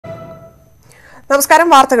നമസ്കാരം.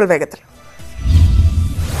 വാർത്തകൾ വേഗത്തിൽ.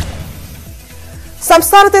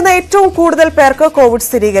 സംസ്ഥാനത്ത് ഇന്ന് ഏറ്റവും കൂടുതൽ പേർക്ക് കോവിഡ്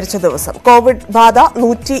സ്ഥിരീകരിച്ച ദിവസം. കോവിഡ് ബാധ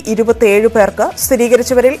 127 പേർക്ക്.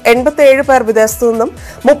 സ്ഥിരീകരിച്ചവരിൽ 87 പേർ വിദേശത്തു നിന്നും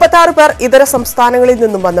 36 പേർ ഇതര സംസ്ഥാനങ്ങളിൽ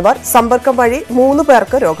നിന്നും വന്നവർ. സമ്പർക്കം വഴി 3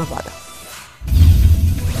 പേർക്ക് രോഗബാധ.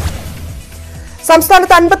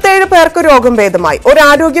 സംസ്ഥാനത്ത് 57 പേർക്ക് രോഗം ഭേദമായി. ഒരു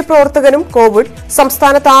ആരോഗ്യ പ്രവർത്തകനും കോവിഡ്.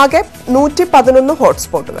 സംസ്ഥാനത്താകെ 111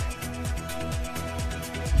 ഹോട്ട്സ്പോട്ടുകൾ.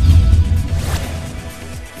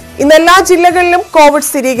 ഇന്ന് എല്ലാ ജില്ലകളിലും കോവിഡ്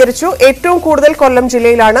സ്ഥിരീകരിച്ചു. ഏറ്റവും കൂടുതൽ കൊല്ലം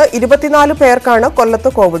ജില്ലയിലാണ്. 24 പേർക്കാണ് കൊല്ലത്ത്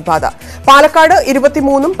കോവിഡ് ബാധ. പാലക്കാട്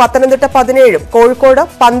 23, പത്തനംതിട്ട 17, കോഴിക്കോട്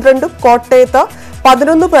 12, കോട്ടയത്ത്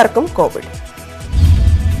 11 പേർക്കും കോവിഡ്.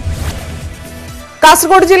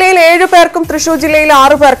 കാസർഗോഡ് ജില്ലയിൽ 7 പേർക്കും തൃശൂർ ജില്ലയിൽ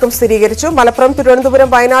 6 പേർക്കും സ്ഥിരീകരിച്ചു. മലപ്പുറം, തിരുവനന്തപുരം,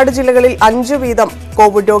 വയനാട് ജില്ലകളിൽ 5 വീതം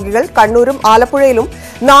കോവിഡ് രോഗികൾ. കണ്ണൂരും ആലപ്പുഴയിലും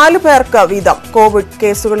 4 പേർക്ക് വീതം കോവിഡ്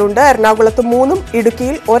കേസുകളുണ്ട്. എറണാകുളത്ത് 3,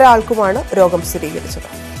 ഇടുക്കിയിൽ ഒരാൾക്കുമാണ് രോഗം സ്ഥിരീകരിച്ചത്.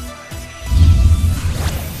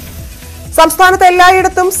 സംസ്ഥാനത്ത്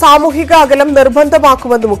എല്ലായിടത്തും സാമൂഹിക അകലം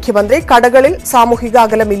നിർബന്ധമാക്കുമെന്ന് മുഖ്യമന്ത്രി. കടകളിൽ സാമൂഹിക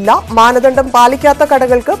അകലമില്ല. മാനദണ്ഡം പാലിക്കാത്ത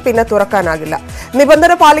കടകൾക്ക് പിന്നെ തുറക്കാനാകില്ല.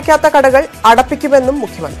 നിബന്ധന പാലിക്കാത്ത കടകൾ അടപ്പിക്കുമെന്നും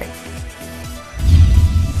മുഖ്യമന്ത്രി.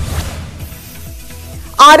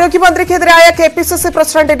 ആരോഗ്യമന്ത്രിക്കെതിരായ KPCC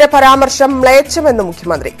പ്രസിഡന്റിന്റെ പരാമർശം മ്ലേച്ഛമെന്ന്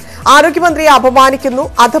മുഖ്യമന്ത്രി. ആരോഗ്യമന്ത്രിയെ അപമാനിക്കുന്നു.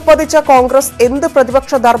 അധപ്പതിച്ച കോൺഗ്രസ് എന്ത്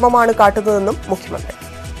പ്രതിപക്ഷ ധർമ്മമാണ് കാട്ടുന്നതെന്നും മുഖ്യമന്ത്രി.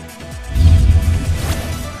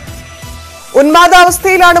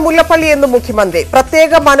 ഉന്മാദാവസ്ഥയിലാണ് മുല്ലപ്പള്ളി എന്നും മുഖ്യമന്ത്രി.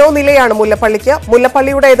 പ്രത്യേക മനോനിലയാണ് മുല്ലപ്പള്ളിക്ക്.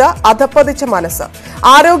 മുല്ലപ്പള്ളിയുടേത് അധപ്പതിച്ച മനസ്സ്.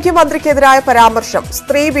 ആരോഗ്യമന്ത്രിക്കെതിരായ പരാമർശം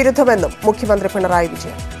സ്ത്രീ വിരുദ്ധമെന്നും മുഖ്യമന്ത്രി പിണറായി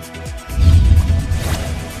വിജയൻ.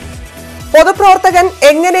 പൊതുപ്രവർത്തകൻ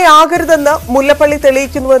എങ്ങനെയാകരുതെന്ന് മുല്ലപ്പള്ളി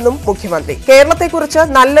തെളിയിക്കുന്നുവെന്നും മുഖ്യമന്ത്രി. കേരളത്തെക്കുറിച്ച്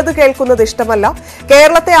നല്ലത് കേൾക്കുന്നത് ഇഷ്ടമല്ല.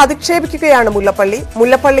 കേരളത്തെ അധിക്ഷേപിക്കുകയാണ് മുല്ലപ്പള്ളി.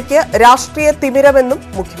 മുല്ലപ്പള്ളിക്ക് രാഷ്ട്രീയ തിമിരമെന്നും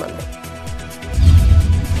മുഖ്യമന്ത്രി.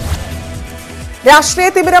 രാഷ്ട്രീയ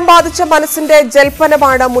തിമിരം ബാധിച്ച മനസ്സിന്റെ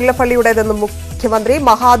ജൽപ്പനമാണ് മുല്ലപ്പള്ളിയുടേതെന്നും മുഖ്യമന്ത്രി.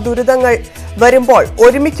 മഹാദുരിതങ്ങൾ വരുമ്പോൾ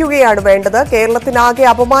ഒരുമിക്കുകയാണ് വേണ്ടത്. കേരളത്തിനാകെ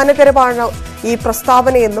അപമാനകരമാണ് ഈ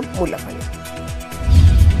പ്രസ്താവനയെന്നും മുല്ലപ്പള്ളി.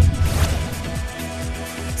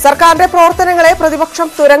 സർക്കാരിന്റെ പ്രവർത്തനങ്ങളെ പ്രതിപക്ഷം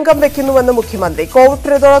തുരങ്കം വെക്കുന്നുവെന്ന് മുഖ്യമന്ത്രി. കോവിഡ്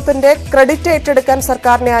പ്രതിരോധത്തിന്റെ ക്രെഡിറ്റ് ഏറ്റെടുക്കാൻ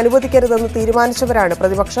സർക്കാരിനെ അനുവദിക്കരുതെന്ന് തീരുമാനിച്ചവരാണ്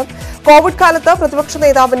പ്രതിപക്ഷം. കോവിഡ് കാലത്ത് പ്രതിപക്ഷ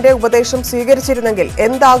നേതാവിന്റെ ഉപദേശം സ്വീകരിച്ചിരുന്നെങ്കിൽ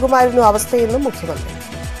എന്താകുമായിരുന്നു അവസ്ഥയെന്നും മുഖ്യമന്ത്രി.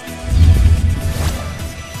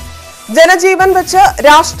 ജനജീവൻ വെച്ച്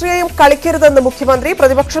രാഷ്ട്രീയം കളിക്കരുതെന്ന് മുഖ്യമന്ത്രി.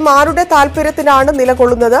 പ്രതിപക്ഷം ആരുടെ താൽപര്യത്തിനാണ്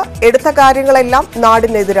നിലകൊള്ളുന്നത്? എടുത്ത കാര്യങ്ങളെല്ലാം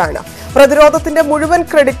നാടിനെതിരാണ്. പ്രതിരോധത്തിന്റെ മുഴുവൻ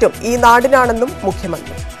ക്രെഡിറ്റും ഈ നാടിനാണെന്നും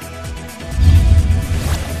മുഖ്യമന്ത്രി.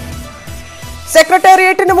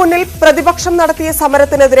 സെക്രട്ടേറിയറ്റിന് മുന്നിൽ പ്രതിപക്ഷം നടത്തിയ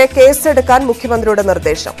സമരത്തിനെതിരെ കേസെടുക്കാൻ മുഖ്യമന്ത്രിയുടെ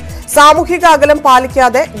നിർദ്ദേശം. സാമൂഹിക അകലം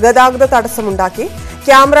പാലിക്കാതെ ഗതാഗത തടസ്സമുണ്ടാക്കി.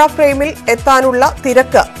 ക്യാമറ ഫ്രെയിമിൽ എത്താനുള്ള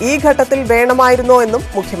തിരക്ക് ഈ ഘട്ടത്തിൽ വേണമായിരുന്നോ എന്നും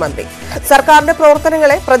മുഖ്യമന്ത്രി. സർക്കാരിന്റെ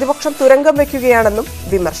പ്രവർത്തനങ്ങളെ പ്രതിപക്ഷം തുരങ്കം വയ്ക്കുകയാണെന്നും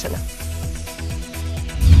വിമർശനം.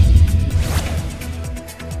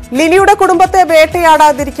 ലിനിയുടെ കുടുംബത്തെ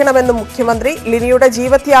വേട്ടയാടാതിരിക്കണമെന്നും മുഖ്യമന്ത്രി. ലിനിയുടെ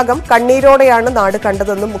ജീവത്യാഗം കണ്ണീരോടെയാണ് നാട്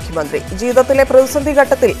കണ്ടതെന്നും മുഖ്യമന്ത്രി. ജീവിതത്തിലെ പ്രതിസന്ധി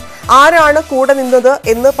ഘട്ടത്തിൽ ആരാണ് കൂടെ നിന്നത്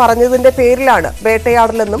എന്ന് പറഞ്ഞതിന്റെ പേരിലാണ്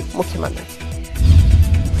വേട്ടയാടലെന്നും മുഖ്യമന്ത്രി.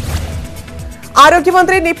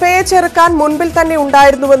 ആരോഗ്യമന്ത്രി നിപയെ ചെറുക്കാൻ മുൻപിൽ തന്നെ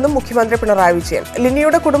ഉണ്ടായിരുന്നുവെന്നും മുഖ്യമന്ത്രി പിണറായി വിജയൻ.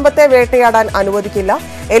 ലിനിയുടെ കുടുംബത്തെ വേട്ടയാടാൻ അനുവദിക്കില്ല.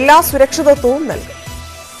 എല്ലാ സുരക്ഷിതത്വവും നൽകും.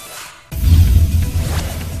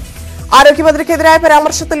 ആരോഗ്യമന്ത്രിക്കെതിരായ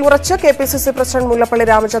പരാമർശത്തിൽ ഉറച്ച് KPCC പ്രസിഡന്റ് മുല്ലപ്പള്ളി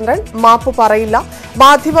രാമചന്ദ്രൻ. മാപ്പ് പറയില്ല.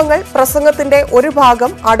 മാധ്യമങ്ങൾ പ്രസംഗത്തിന്റെ ഒരു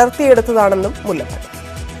ഭാഗം അടർത്തിയെടുത്തതാണെന്നും മുല്ലപ്പള്ളി.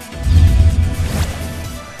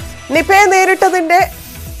 നിപയെ നേരിട്ടതിന്റെ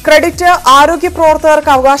ക്രെഡിറ്റ് ആരോഗ്യ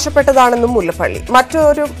പ്രവർത്തകർക്ക് അവകാശപ്പെട്ടതാണെന്നും മുല്ലപ്പള്ളി.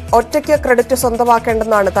 മറ്റൊരു ഒറ്റയ്ക്ക് ക്രെഡിറ്റ്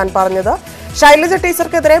സ്വന്തമാക്കേണ്ടെന്നാണ് താൻ പറഞ്ഞത്. ശൈലജ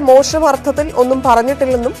ടീച്ചർക്കെതിരെ മോശം അർത്ഥത്തിൽ ഒന്നും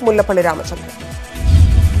പറഞ്ഞിട്ടില്ലെന്നും മുല്ലപ്പള്ളി രാമചന്ദ്രൻ.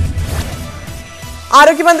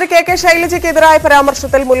 ആരോഗ്യമന്ത്രി KK ശൈലജയ്ക്കെതിരായ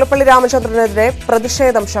പരാമർശത്തിൽ മുല്ലപ്പള്ളി രാമചന്ദ്രനെതിരെ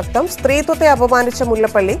പ്രതിഷേധം ശക്തം. സ്ത്രീത്വത്തെ അപമാനിച്ച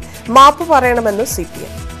മുല്ലപ്പള്ളി മാപ്പ് പറയണമെന്ന്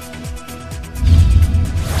CPM.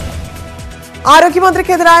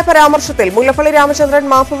 ആരോഗ്യമന്ത്രിക്കെതിരായ പരാമർശത്തിൽ മുല്ലപ്പള്ളി രാമചന്ദ്രൻ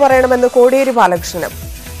മാപ്പ് പറയണമെന്ന് കോടിയേരി ബാലകൃഷ്ണനും.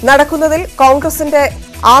 നടക്കുന്നതിൽ കോൺഗ്രസിന്റെ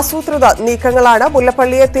ആസൂത്രിത നീക്കങ്ങളാണ്.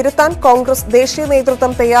 മുല്ലപ്പള്ളിയെ തിരുത്താൻ കോൺഗ്രസ് ദേശീയ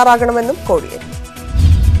നേതൃത്വം തയ്യാറാകണമെന്നും കോടിയേരി.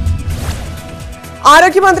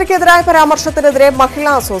 ആരോഗ്യമന്ത്രിക്കെതിരായ പരാമർശത്തിനെതിരെ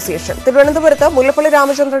മഹിളാ അസോസിയേഷൻ തിരുവനന്തപുരത്ത് മുല്ലപ്പള്ളി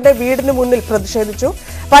രാമചന്ദ്രന്റെ വീടിന് മുന്നിൽ പ്രതിഷേധിച്ചു.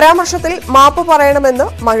 പരാമർശത്തിൽ മാപ്പ് പറയണമെന്ന്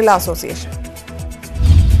മഹിളാ അസോസിയേഷൻ.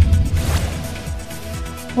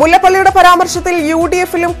 മുല്ലപ്പള്ളിയുടെ പരാമർശത്തിൽ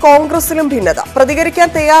UDF-ലും കോൺഗ്രസിലും ഭിന്നത. പ്രതികരിക്കാൻ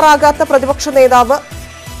തയ്യാറാകാത്ത പ്രതിപക്ഷ നേതാവ്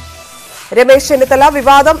രമേശ് ചെന്നിത്തല.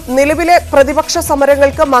 വിവാദം നിലവിലെ പ്രതിപക്ഷ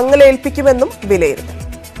സമരങ്ങൾക്ക് മങ്ങലേൽപ്പിക്കുമെന്നും വിലയിരുത്തൽ.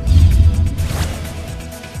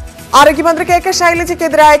 ആരോഗ്യമന്ത്രി KK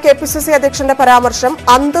ശൈലജയ്ക്കെതിരായ KPCC അധ്യക്ഷന്റെ പരാമർശം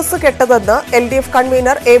അന്തസ് കെട്ടതെന്ന് LDF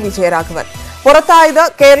കൺവീനർ A. വിജയരാഘവൻ. പുറത്തായത്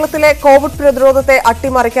കേരളത്തിലെ കോവിഡ് പ്രതിരോധത്തെ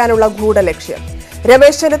അട്ടിമറിക്കാനുള്ള ഗൂഢലക്ഷ്യം.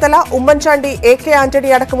 രമേശ് ചെന്നിത്തല, ഉമ്മൻചാണ്ടി, AK ആന്റണി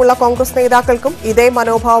അടക്കമുള്ള കോൺഗ്രസ് നേതാക്കൾക്കും ഇതേ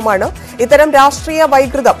മനോഭാവമാണ്. ഇത്തരം രാഷ്ട്രീയ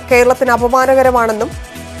വൈകൃതം കേരളത്തിന് അപമാനകരമാണെന്നും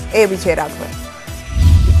A. വിജയരാഘവൻ.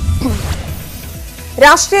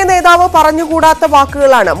 രാഷ്ട്രീയ നേതാവ് പറഞ്ഞുകൂടാത്ത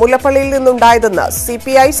വാക്കുകളാണ് മുല്ലപ്പള്ളിയിൽ നിന്നുണ്ടായതെന്ന്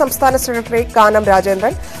CPI സംസ്ഥാന സെക്രട്ടറി കാനം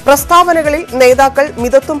രാജേന്ദ്രൻ. പ്രസ്താവനകളിൽ നേതാക്കൾ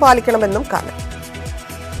മിതത്വം പാലിക്കണമെന്നും കാനം.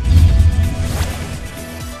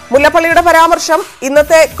 മുല്ലപ്പള്ളിയുടെ പരാമർശം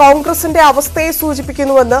ഇന്നത്തെ കോൺഗ്രസിന്റെ അവസ്ഥയെ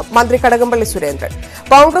സൂചിപ്പിക്കുന്നുവെന്ന് മന്ത്രി കടകംപള്ളി സുരേന്ദ്രൻ.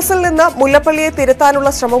 കോൺഗ്രസിൽ നിന്ന് മുല്ലപ്പള്ളിയെ തിരുത്താനുള്ള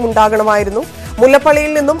ശ്രമം ഉണ്ടാകണമായിരുന്നു.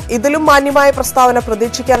 മുല്ലപ്പള്ളിയിൽ നിന്നും ഇതിലും മാന്യമായ പ്രസ്താവന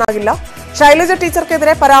പ്രതീക്ഷിക്കാനാകില്ല. ശൈലജ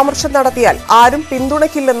ടീച്ചർക്കെതിരെ പരാമർശം നടത്തിയാൽ ആരും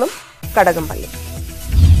പിന്തുണയ്ക്കില്ലെന്നും കടകംപള്ളി.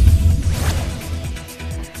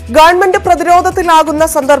 ഗവൺമെന്റ് പ്രതിരോധത്തിലാകുന്ന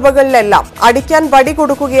സന്ദർഭങ്ങളിലെല്ലാം അടിക്കാൻ വടി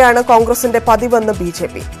കൊടുക്കുകയാണ് കോൺഗ്രസിന്റെ പതിവെന്ന്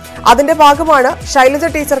BJP. അതിന്റെ ഭാഗമാണ് ശൈലജ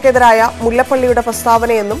ടീച്ചർക്കെതിരായ മുല്ലപ്പള്ളിയുടെ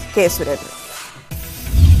പ്രസ്താവനയെന്നും K. സുരേന്ദ്രൻ.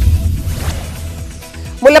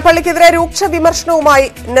 മുല്ലപ്പള്ളിക്കെതിരെ രൂക്ഷ വിമർശനവുമായി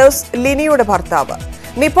നഴ്സ് ലിനിയുടെ ഭർത്താവ്.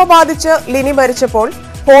 നിപ ബാധിച്ച് ലിനി മരിച്ചപ്പോൾ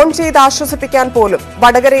ഫോൺ ചെയ്ത് ആശ്വസിപ്പിക്കാൻ പോലും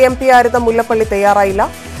വടകര MP ആയിരുന്ന മുല്ലപ്പള്ളി തയ്യാറായില്ല.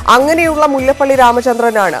 അങ്ങനെയുള്ള മുല്ലപ്പള്ളി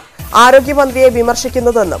രാമചന്ദ്രനാണ് ആരോഗ്യമന്ത്രിയെ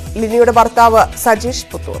വിമർശിക്കുന്നതെന്നും ലിനിയുടെ ഭർത്താവ് സജീഷ്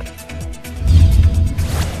പുത്തൂർ.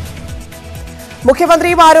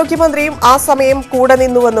 മുഖ്യമന്ത്രിയും ആരോഗ്യമന്ത്രിയും ആ സമയം കൂടെ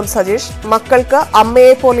നിന്നുവെന്നും സജീഷ്. മക്കൾക്ക്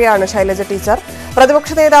അമ്മയെ പോലെയാണ് ശൈലജ ടീച്ചർ.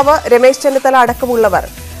 പ്രതിപക്ഷ നേതാവ് രമേശ് ചെന്നിത്തല അടക്കമുള്ളവർ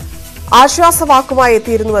ആശ്വാസവാക്കുമായി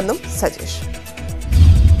എത്തിയിരുന്നുവെന്നും സജീഷ്.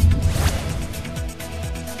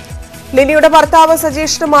 ലിനിയുടെ ഭർത്താവ്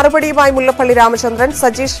സജീഷിന് മറുപടിയുമായി മുല്ലപ്പള്ളി രാമചന്ദ്രൻ.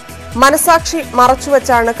 സജീഷ് മനസാക്ഷി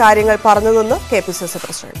മറച്ചുവെച്ചാണ് കാര്യങ്ങൾ പറഞ്ഞതെന്ന് KPCC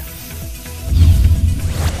president.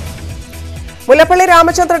 Mullappally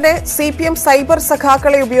രാമചന്ദ്രനെ CPM cyber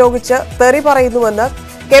സഖാക്കളെ ഉപയോഗിച്ച് തെറി പറയുന്നുവെന്ന്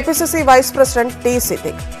KPCC vice president T.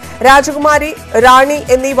 Siddique. രാജകുമാരി, റാണി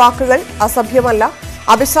എന്നീ വാക്കുകൾ അസഭ്യമല്ല.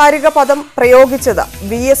 അഭിസാരിക പദം പ്രയോഗിച്ചത്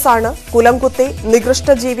VS ആണ്. കുലംകുത്തി,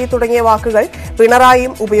 നികൃഷ്ടജീവി തുടങ്ങിയ വാക്കുകൾ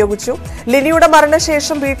പിണറായിയും ഉപയോഗിച്ചു. ലിനിയുടെ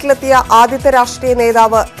മരണശേഷം വീട്ടിലെത്തിയ ആദ്യത്തെ രാഷ്ട്രീയ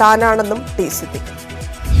നേതാവ് താനാണെന്നും T. സിദ്ദിഖ്.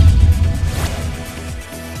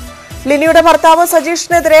 ലിനിയുടെ ഭർത്താവ്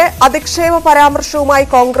സജീഷിനെതിരെ അധിക്ഷേപ പരാമർശവുമായി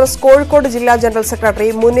കോൺഗ്രസ് കോഴിക്കോട് ജില്ലാ ജനറൽ സെക്രട്ടറി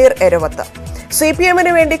മുനീർ എരവത്ത്.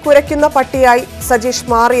 CPMന് വേണ്ടി കുരയ്ക്കുന്ന പട്ടിയായി സജീഷ്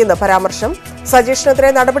മാറിയെന്ന് പരാമർശം. സജീഷിനെതിരെ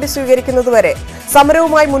നടപടി സ്വീകരിക്കുന്നതുവരെ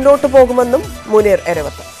സമരവുമായി മുന്നോട്ടു പോകുമെന്നും മുനീർ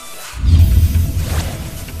എരവത്ത്.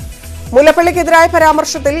 മുല്ലപ്പള്ളിക്കെതിരായ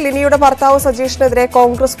പരാമർശത്തിൽ ലിനിയുടെ ഭർത്താവ് സജീഷിനെതിരെ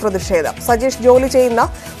കോൺഗ്രസ് പ്രതിഷേധം. സജീഷ് ജോലി ചെയ്യുന്ന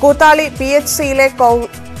കൂത്താളി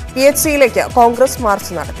PHCയിലേക്ക് കോൺഗ്രസ്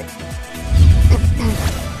മാർച്ച് നടത്തി.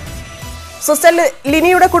 സിസ്റ്റർ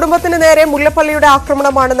ലിനിയുടെ കുടുംബത്തിന് നേരെ മുല്ലപ്പള്ളിയുടെ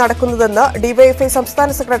ആക്രമണമാണ് നടക്കുന്നതെന്ന് DYFI സംസ്ഥാന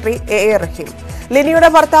സെക്രട്ടറി AA റഹീം. ലിനിയുടെ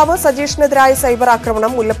ഭർത്താവ് സജീഷിനെതിരായ സൈബർ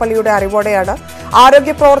ആക്രമണം മുല്ലപ്പള്ളിയുടെ അറിവോടെയാണ്.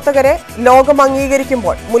 ആരോഗ്യ പ്രവർത്തകരെ ലോകം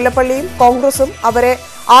അംഗീകരിക്കുമ്പോൾ മുല്ലപ്പള്ളിയും കോൺഗ്രസും അവരെ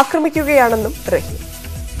ആക്രമിക്കുകയാണെന്നും റഹീം.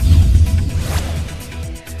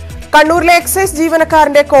 കണ്ണൂരിലെ എക്സൈസ്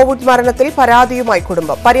ജീവനക്കാരന്റെ കോവിഡ് മരണത്തിൽ പരാതിയുമായി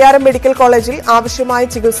കുടുംബം. പരിയാരം മെഡിക്കൽ കോളേജിൽ ആവശ്യമായ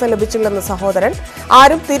ചികിത്സ ലഭിച്ചില്ലെന്ന് സഹോദരൻ.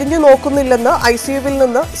 ആരും തിരിഞ്ഞു നോക്കുന്നില്ലെന്ന് ICUവിൽ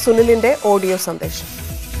നിന്ന് സുനിലിന്റെ ഓഡിയോ സന്ദേശം.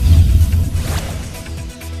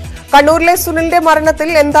 കണ്ണൂരിലെ സുനിലിന്റെ മരണത്തിൽ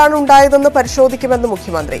എന്താണ് ഉണ്ടായതെന്ന് പരിശോധിക്കുമെന്ന്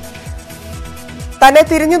മുഖ്യമന്ത്രി. തന്നെ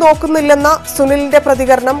തിരിഞ്ഞു നോക്കുന്നില്ലെന്ന സുനിലിന്റെ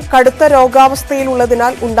പ്രതികരണം കടുത്ത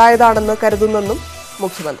രോഗാവസ്ഥയിലുള്ളതിനാൽ ഉണ്ടായതാണെന്ന് കരുതുന്നെന്നും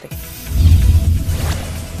മുഖ്യമന്ത്രി.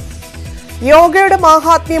 യോഗയുടെ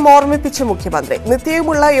മാഹാത്മ്യം ഓർമ്മിപ്പിച്ച മുഖ്യമന്ത്രി.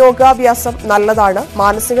 നിത്യവുമുള്ള യോഗാഭ്യാസം നല്ലതാണ്.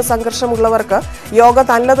 മാനസിക സംഘർഷമുള്ളവർക്ക് യോഗ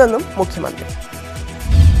നല്ലതെന്നും മുഖ്യമന്ത്രി.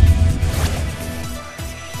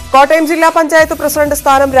 കോട്ടയം ജില്ലാ പഞ്ചായത്ത് പ്രസിഡന്റ്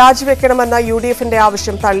സ്ഥാനം രാജിവെക്കണമെന്ന UDFന്റെ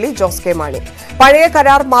ആവശ്യം തള്ളി ജോസ് കെ മാണി. പഴയ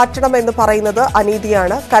കരാർ മാറ്റണമെന്ന് പറയുന്നത്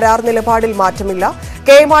അനീതിയാണ്. കരാർ നിലപാടിൽ മാറ്റമില്ല.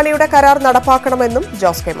 കെ മാണിയുടെ കരാർ നടപ്പാക്കണമെന്നും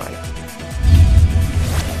ജോസ് കെ മാണി.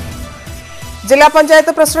 ജില്ലാ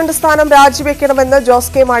പഞ്ചായത്ത് പ്രസിഡന്റ് സ്ഥാനം രാജിവെക്കണമെന്ന്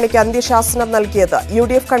ജോസ് കെ മാണിക്ക് അന്ത്യശാസനം നൽകിയത്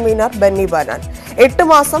UDF കൺവീനർ ബെന്നി ബനാൻ. 8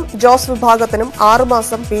 മാസം ജോസ് വിഭാഗത്തിനും 6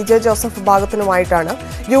 മാസം PJ Joseph വിഭാഗത്തിനുമായിട്ടാണ്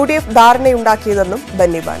UDF ധാരണയുണ്ടാക്കിയതെന്നും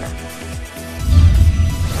Benny ബനാൻ.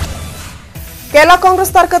 Kerala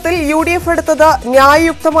Congress തർക്കത്തിൽ UDF എടുത്തത്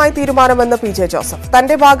ന്യായയുക്തമായ തീരുമാനമെന്ന് PJ ജോസഫ്.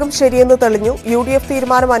 തന്റെ ഭാഗം ശരിയെന്ന് തെളിഞ്ഞു. UDF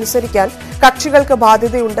തീരുമാനം അനുസരിക്കാൻ കക്ഷികൾക്ക്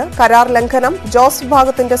ബാധ്യതയുണ്ട്. കരാർ ലംഘനം ജോസ്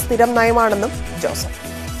വിഭാഗത്തിന്റെ സ്ഥിരം നയമാണെന്നും ജോസഫ്.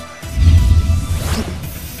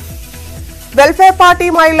 വെൽഫെയർ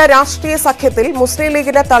പാർട്ടിയുമായുള്ള രാഷ്ട്രീയ സഖ്യത്തിൽ മുസ്ലിം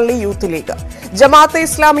ലീഗിനെ തള്ളി യൂത്ത് ലീഗ്. ജമാഅത്തെ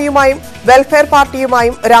ഇസ്ലാമിയുമായും വെൽഫെയർ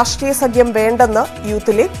പാർട്ടിയുമായും രാഷ്ട്രീയ സഖ്യം വേണ്ടെന്ന്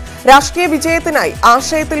യൂത്ത് ലീഗ്. രാഷ്ട്രീയ വിജയത്തിനായി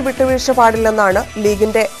ആശയത്തിൽ വിട്ടുവീഴ്ച പാടില്ലെന്നാണ്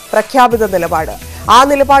ലീഗിന്റെ പ്രഖ്യാപിത നിലപാട്. ആ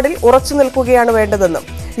നിലപാടിൽ ഉറച്ചു നിൽക്കുകയാണ് വേണ്ടതെന്നും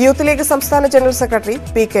യൂത്ത് ലീഗ് സംസ്ഥാന ജനറൽ സെക്രട്ടറി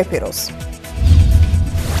PK ഫിറോസ്.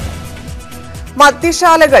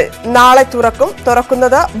 മദ്യശാലകൾ നാളെ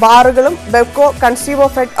തുറക്കുന്നത് ബാറുകളും ബെവ്കോ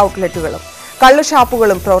കൺസ്യൂമർ ഫെഡ് ഔട്ട്ലെറ്റുകളും.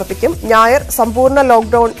 കള്ളുഷാപ്പുകളും പ്രവർത്തിക്കും. ഞായർ സമ്പൂർണ്ണ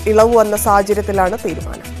ലോക്ഡൌൺ ഇളവ് വന്ന സാഹചര്യത്തിലാണ്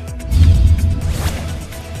തീരുമാനം.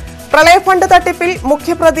 പ്രളയ ഫണ്ട് തട്ടിപ്പിൽ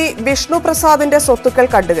മുഖ്യപ്രതി വിഷ്ണു പ്രസാദിന്റെ സ്വത്തുക്കൾ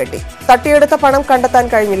കണ്ടുകെട്ടി. തട്ടിയെടുത്ത പണം കണ്ടെത്താൻ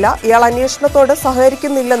കഴിഞ്ഞില്ല. ഇയാൾ അന്വേഷണത്തോട്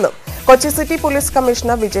സഹകരിക്കുന്നില്ലെന്നും Kochi city police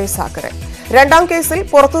commissioner Vijay Sakhare. രണ്ടാം കേസിൽ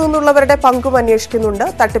പുറത്തുനിന്നുള്ളവരുടെ പങ്കും അന്വേഷിക്കുന്നുണ്ട്.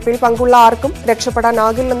 തട്ടിപ്പിൽ പങ്കുള്ള ആർക്കും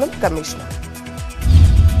രക്ഷപ്പെടാനാകില്ലെന്നും കമ്മീഷണർ.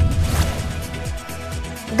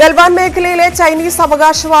 ഗൽവാൻ മേഖലയിലെ ചൈനീസ്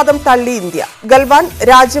അവകാശവാദം തള്ളി ഇന്ത്യ. ഗൽവാൻ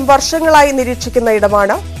രാജ്യം വർഷങ്ങളായി നിരീക്ഷിക്കുന്ന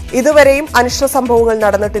ഇടമാണ്. ഇതുവരെയും അനിഷ്ട സംഭവങ്ങൾ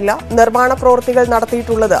നടന്നിട്ടില്ല. നിർമ്മാണ പ്രവൃത്തികൾ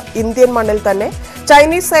നടത്തിയിട്ടുള്ളത് ഇന്ത്യൻ മണ്ണിൽ തന്നെ.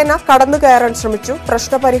 ചൈനീസ് സേന കടന്നുകയറാൻ ശ്രമിച്ചു.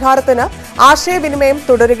 പ്രശ്നപരിഹാരത്തിന് ആശയവിനിമയം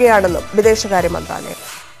തുടരുകയാണെന്നും വിദേശകാര്യ മന്ത്രാലയം.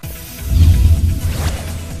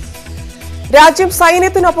 രാജ്യം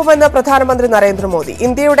സൈന്യത്തിനൊപ്പമെന്ന് പ്രധാനമന്ത്രി നരേന്ദ്രമോദി.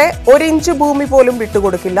 ഇന്ത്യയുടെ 1 ഇഞ്ച് ഭൂമി പോലും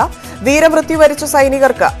വിട്ടുകൊടുക്കില്ല. വീരമൃത്യു വരിച്ച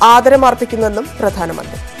സൈനികർക്ക് ആദരമർപ്പിക്കുമെന്നും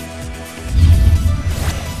പ്രധാനമന്ത്രി.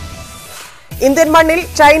 ഇന്ത്യൻ മണ്ണിൽ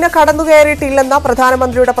ചൈന കടന്നുകയറിയിട്ടില്ലെന്ന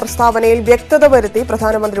പ്രധാനമന്ത്രിയുടെ പ്രസ്താവനയിൽ വ്യക്തത വരുത്തി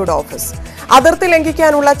പ്രധാനമന്ത്രിയുടെ ഓഫീസ്. അതിർത്തി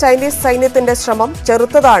ലംഘിക്കാനുള്ള ചൈനീസ് സൈന്യത്തിന്റെ ശ്രമം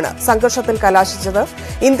ചെറുത്തതാണ് സംഘർഷത്തിൽ കലാശിച്ചത്.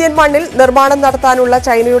 ഇന്ത്യൻ മണ്ണിൽ നിർമ്മാണം നടത്താനുള്ള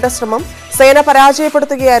ചൈനയുടെ ശ്രമം സേന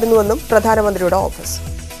പരാജയപ്പെടുത്തുകയായിരുന്നുവെന്നും പ്രധാനമന്ത്രിയുടെ ഓഫീസ്.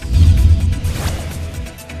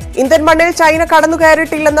 ഇന്ത്യൻ മണ്ണിൽ ചൈന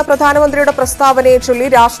കടന്നുകയറിയിട്ടില്ലെന്ന പ്രധാനമന്ത്രിയുടെ പ്രസ്താവനയെ ചൊല്ലി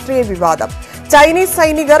രാഷ്ട്രീയ വിവാദം. ചൈനീസ്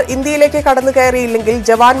സൈനികർ ഇന്ത്യയിലേക്ക് കടന്നുകയറിയില്ലെങ്കിൽ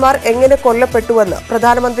ജവാന്മാർ എങ്ങനെ കൊല്ലപ്പെട്ടുവെന്ന്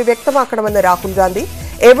പ്രധാനമന്ത്രി വ്യക്തമാക്കണമെന്ന് രാഹുൽ ഗാന്ധി.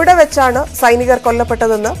 എവിടെ വെച്ചാണ് സൈനികർ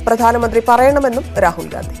കൊല്ലപ്പെട്ടതെന്ന് പ്രധാനമന്ത്രി പറയണമെന്നും രാഹുൽ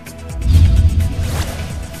ഗാന്ധി.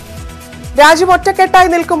 രാജ്യം ഒറ്റക്കെട്ടായി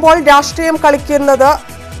നിൽക്കുമ്പോൾ രാഷ്ട്രീയം കളിക്കുന്നത്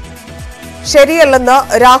ശരിയല്ലെന്ന്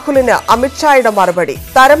രാഹുലിന് അമിത്ഷായുടെ മറുപടി.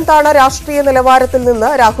 തരം താണ രാഷ്ട്രീയ നിലവാരത്തിൽ നിന്ന്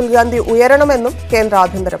രാഹുൽ ഗാന്ധി ഉയരണമെന്നും കേന്ദ്ര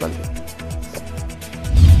ആഭ്യന്തരമന്ത്രി.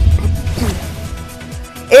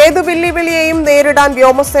 ഏത് വെല്ലുവിളിയെയും നേരിടാൻ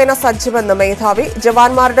വ്യോമസേന സജ്ജമെന്ന് മേധാവി.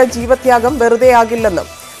 ജവാന്മാരുടെ ജീവത്യാഗം വെറുതെയാകില്ലെന്നും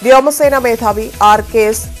വ്യോമസേന മേധാവി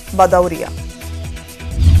RKS ബദൌരിയ.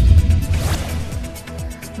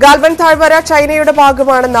 ഗാൽവൻ താഴ്വര ചൈനയുടെ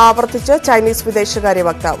ഭാഗമാണെന്ന് ആവർത്തിച്ച് ചൈനീസ് വിദേശകാര്യ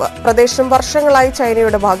വക്താവ്. പ്രദേശം വർഷങ്ങളായി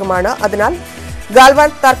ചൈനയുടെ ഭാഗമാണ്. അതിനാൽ ഗാൽവാൻ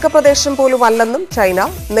തർക്കപ്രദേശം പോലും അല്ലെന്നും ചൈന.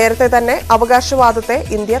 നേരത്തെ തന്നെ അവകാശവാദത്തെ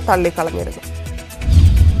ഇന്ത്യ തള്ളിക്കളഞ്ഞിരുന്നു.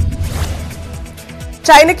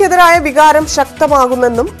 ചൈനയ്ക്കെതിരായ വികാരം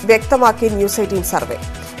ശക്തമാകുമെന്നും വ്യക്തമാക്കി ന്യൂസ് 18 സർവേ.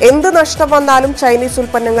 എന്ത് നഷ്ടം വന്നാലും ചൈനീസ്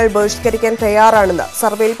ഉൽപ്പന്നങ്ങൾ ബഹിഷ്കരിക്കാൻ തയ്യാറാണെന്ന്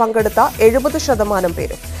സർവേയിൽ പങ്കെടുത്ത 70%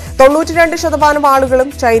 പേരും. 92% ആളുകളും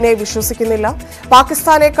ചൈനയെ വിശ്വസിക്കുന്നില്ല.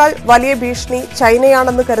 പാകിസ്ഥാനേക്കാൾ വലിയ ഭീഷണി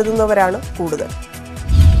ചൈനയാണെന്ന് കരുതുന്നവരാണ് കൂടുതൽ.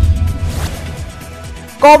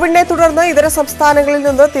 കോവിഡിനെ തുടർന്ന് ഇതര സംസ്ഥാനങ്ങളിൽ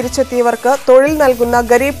നിന്ന് തിരിച്ചെത്തിയവർക്ക് തൊഴിൽ നൽകുന്ന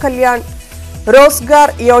ഗരീബ് കല്യാൺ റോസ്ഗാർ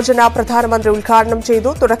യോജന പ്രധാനമന്ത്രി ഉദ്ഘാടനം ചെയ്തു.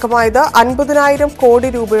 തുടക്കമായത് 50,000 കോടി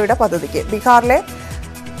രൂപയുടെ പദ്ധതിക്ക്. ബീഹാറിലെ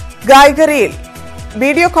ഗായ്ഗറിയിൽ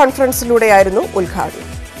വീഡിയോ കോൺഫറൻസിലൂടെയായിരുന്നു ഉദ്ഘാടനം.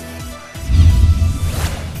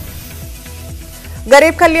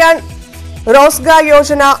 ഗരീബ് കല്യാൺ റോസ്ഗാർ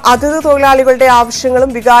യോജന അതിഥി തൊഴിലാളികളുടെ ആവശ്യങ്ങളും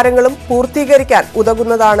വികാരങ്ങളും പൂർത്തീകരിക്കാൻ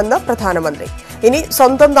ഉതകുന്നതാണെന്ന് പ്രധാനമന്ത്രി. ഇനി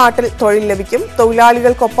സ്വന്തം നാട്ടിൽ തൊഴിൽ ലഭിക്കും.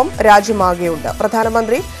 തൊഴിലാളികൾക്കൊപ്പം രാജ്യമാകെയുണ്ട്.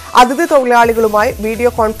 പ്രധാനമന്ത്രി അതിഥി തൊഴിലാളികളുമായി വീഡിയോ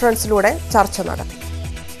കോൺഫറൻസിലൂടെ ചർച്ച നടത്തി.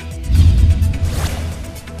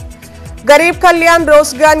 ഗരീബ് കല്യാൺ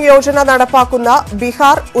റോസ്ഗാർ യോജന നടപ്പാക്കുന്ന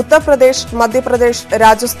ബീഹാർ, ഉത്തർപ്രദേശ്, മധ്യപ്രദേശ്,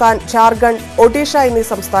 രാജസ്ഥാൻ, ജാർഖണ്ഡ്, ഒഡീഷ എന്നീ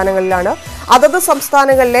സംസ്ഥാനങ്ങളിലാണ്. അതത്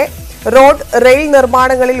സംസ്ഥാനങ്ങളിലെ റോഡ്, റെയിൽ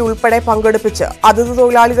നിർമ്മാണങ്ങളിൽ ഉൾപ്പെടെ പങ്കെടുപ്പിച്ച് അതിഥി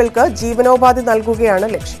തൊഴിലാളികൾക്ക് ജീവനോപാധി നൽകുകയാണ്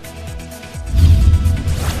ലക്ഷ്യം.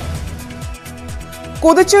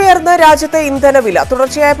 കുതിച്ചുയർന്ന രാജ്യത്തെ ഇന്ധനവില.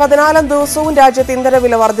 തുടർച്ചയായ 14 ദിവസവും രാജ്യത്ത്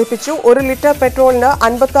ഇന്ധനവില വർദ്ധിപ്പിച്ചു. 1 ലിറ്റർ പെട്രോളിന്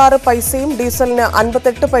 56 പൈസയും ഡീസലിന്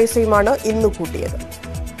 58 പൈസയുമാണ് ഇന്ന് കൂട്ടിയത്.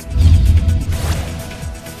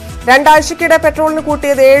 രണ്ടാഴ്ചയ്ക്കിടെ പെട്രോളിന്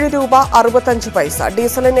കൂട്ടിയത് 7 രൂപ 65 പൈസ,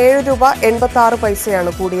 ഡീസലിന് 7 രൂപ 86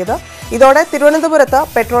 പൈസയാണ് കൂടിയത്. ഇതോടെ തിരുവനന്തപുരത്ത്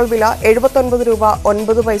പെട്രോൾ വില 79 രൂപ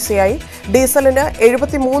 9 പൈസയായി. ഡീസലിന്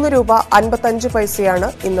 73 രൂപ 55 പൈസയാണ്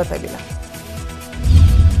ഇന്നത്തെ വില.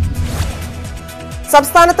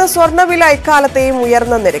 സംസ്ഥാനത്ത് സ്വർണ്ണവില ഇക്കാലത്തെയും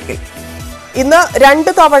ഉയർന്ന നിരക്കിൽ. ഇന്ന്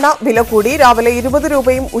 2 തവണ വില കൂടി. രാവിലെ 20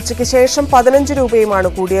 രൂപയും ഉച്ചയ്ക്ക് ശേഷം 15 രൂപയുമാണ്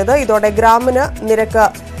കൂടിയത്. ഇതോടെ ഗ്രാമിന് നിരക്ക്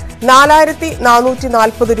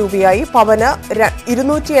 4,440 രൂപയായി. പവന്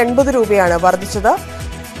 280 രൂപയാണ് വർദ്ധിച്ചത്.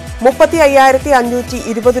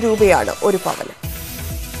 35,520 രൂപയാണ് ഒരു പവന്.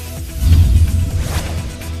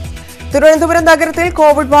 തിരുവനന്തപുരം നഗരത്തിൽ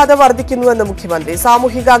കോവിഡ് ബാധ വർദ്ധിക്കുന്നുവെന്ന് മുഖ്യമന്ത്രി.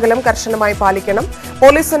 സാമൂഹിക അകലം കർശനമായി പാലിക്കണം.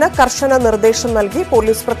 പോലീസിന് കർശന നിർദ്ദേശം നൽകി.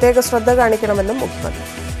 പോലീസ് പ്രത്യേക ശ്രദ്ധ കാണിക്കണമെന്നും മുഖ്യമന്ത്രി.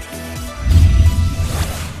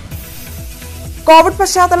 കോവിഡ്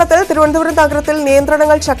പശ്ചാത്തലത്തിൽ തിരുവനന്തപുരം നഗരത്തിൽ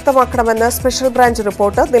നിയന്ത്രണങ്ങൾ ശക്തമാക്കണമെന്ന് സ്പെഷ്യൽ ബ്രാഞ്ച്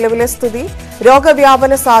റിപ്പോർട്ട്. നിലവിലെ സ്ഥിതി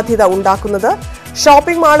രോഗവ്യാപന സാധ്യത ഉണ്ടാക്കുന്നത്.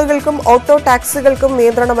 ഷോപ്പിംഗ് മാളുകൾക്കും ഓട്ടോ ടാക്സികൾക്കും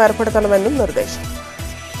നിയന്ത്രണം ഏർപ്പെടുത്തണമെന്നും നിർദ്ദേശം.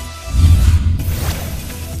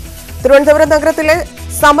 തിരുവനന്തപുരം നഗരത്തിലെ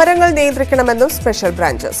സമരങ്ങൾ നിയന്ത്രിക്കണമെന്നും സ്പെഷ്യൽ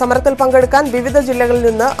ബ്രാഞ്ച്. സമരത്തിൽ പങ്കെടുക്കാൻ വിവിധ ജില്ലകളിൽ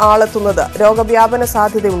നിന്ന് ആളെത്തുന്നത് രോഗവ്യാപന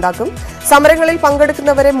സാധ്യതയുണ്ടാക്കും. സമരങ്ങളിൽ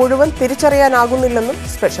പങ്കെടുക്കുന്നവരെ മുഴുവൻ തിരിച്ചറിയാനാകുന്നില്ലെന്നും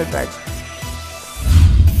സ്പെഷ്യൽ ബ്രാഞ്ച്.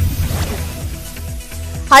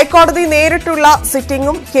 ഹൈക്കോടതി നേരിട്ടുള്ള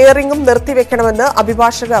സിറ്റിംഗും ഹിയറിംഗും നിർത്തിവെക്കണമെന്ന്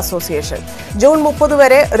അഭിഭാഷക അസോസിയേഷൻ. ജൂൺ 30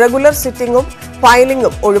 വരെ റെഗുലർ സിറ്റിംഗും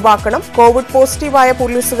ഫയലിംഗും ഒഴിവാക്കണം. കോവിഡ് പോസിറ്റീവായ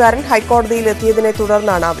പോലീസുകാരൻ ഹൈക്കോടതിയിൽ എത്തിയതിനെ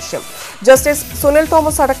തുടർന്നാണ് ആവശ്യം. ജസ്റ്റിസ് സുനിൽ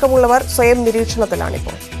തോമസ് അടക്കമുള്ളവർ സ്വയം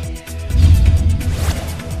നിരീക്ഷണത്തിലാണിപ്പോൾ.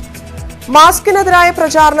 മാസ്കിനെതിരായ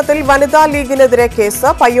പ്രചാരണത്തിൽ വനിതാ ലീഗിനെതിരെ കേസ്.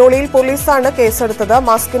 പയ്യോളിയിൽ പോലീസാണ് കേസെടുത്തത്.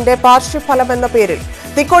 മാസ്കിന്റെ പാർശ്വഫലമെന്ന പേരിൽ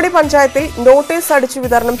തിക്കോടി പഞ്ചായത്തിൽ നോട്ടീസ് അടിച്ചു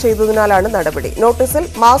വിതരണം ചെയ്തതിനാലാണ് നടപടി. നോട്ടീസിൽ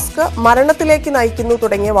മാസ്ക് മരണത്തിലേക്ക് നയിക്കുന്നു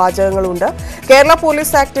തുടങ്ങിയ വാചകങ്ങളുണ്ട്. കേരള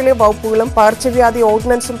പോലീസ് ആക്ടിലെ വകുപ്പുകളും പകർച്ചവ്യാധി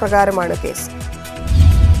ഓർഡിനൻസും പ്രകാരമാണ് കേസ്.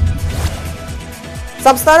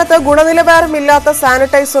 സംസ്ഥാനത്ത് ഗുണനിലവാരമില്ലാത്ത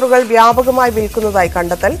സാനിറ്റൈസറുകൾ വ്യാപകമായി വിൽക്കുന്നതായി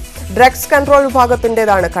കണ്ടെത്തൽ. ഡ്രഗ്സ് കൺട്രോൾ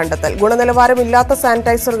വിഭാഗത്തിന്റേതാണ് കണ്ടെത്തൽ. ഗുണനിലവാരമില്ലാത്ത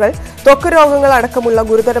സാനിറ്റൈസറുകൾ ത്വക്ക് രോഗങ്ങൾ അടക്കമുള്ള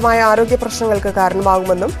ഗുരുതരമായ ആരോഗ്യ പ്രശ്നങ്ങൾക്ക്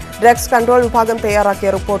കാരണമാകുമെന്നും ഡ്രഗ്സ് കൺട്രോൾ വിഭാഗം തയ്യാറാക്കിയ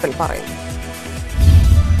റിപ്പോർട്ടിൽ പറയുന്നു.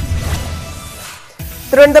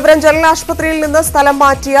 തിരുവനന്തപുരം ജനറൽ ആശുപത്രിയിൽ നിന്ന് സ്ഥലം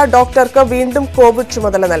മാറ്റിയ ഡോക്ടർക്ക് വീണ്ടും കോവിഡ്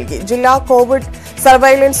ചുമതല നൽകി. ജില്ലാ കോവിഡ്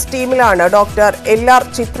സർവൈലൻസ് ടീമിലാണ് ഡോക്ടർ LR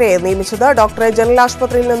ചിത്രയെ നിയമിച്ചത്. ഡോക്ടറെ ജനറൽ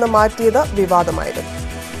ആശുപത്രിയിൽ നിന്ന് മാറ്റിയത് വിവാദമായിരുന്നു.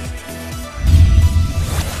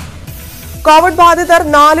 കോവിഡ് ബാധിതർ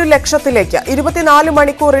 4 ലക്ഷത്തിലേക്ക്. 24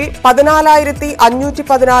 മണിക്കൂറിൽ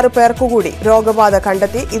 14,516 പേർക്കുകൂടി രോഗബാധ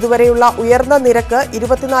കണ്ടെത്തി. ഇതുവരെയുള്ള ഉയർന്ന നിരക്ക്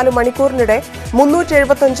 24 മണിക്കൂറിനിടെ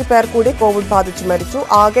 375 പേർ കൂടി കോവിഡ് ബാധിച്ചു മരിച്ചു.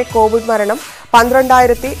 ആകെ കോവിഡ് മരണം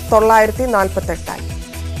 12,948.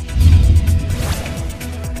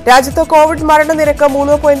 രാജ്യത്ത് കോവിഡ് മരണനിരക്ക്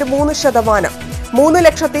 3.3%.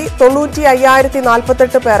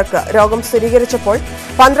 3,90,548 പേർക്ക് രോഗം സ്ഥിരീകരിച്ചപ്പോൾ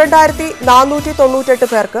 12,498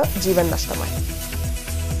 പേർക്ക് ജീവൻ നഷ്ടമായി.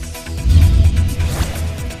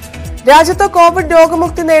 രാജ്യത്ത് കോവിഡ്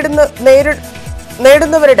രോഗമുക്തി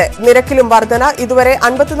നേടുന്നവരുടെ നിരക്കിലും വർധന. ഇതുവരെ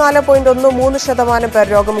 54.13% പേർ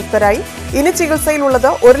രോഗമുക്തരായി. ഇനി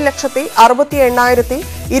ചികിത്സയിലുള്ളത്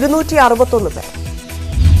 1,68,261 പേർ.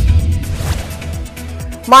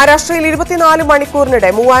 മഹാരാഷ്ട്രയിൽ 24 മണിക്കൂറിനിടെ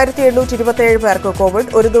 3,827 പേർക്ക്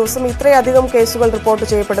കോവിഡ്. ഒരു ദിവസം ഇത്രയധികം കേസുകൾ റിപ്പോർട്ട്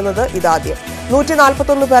ചെയ്യപ്പെടുന്നത് ഇതാദ്യം.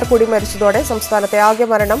 141 പേർ കൂടി മരിച്ചതോടെ സംസ്ഥാനത്തെ ആകെ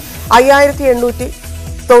മരണം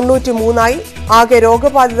 5,893. ആകെ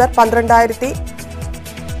രോഗബാധിതർ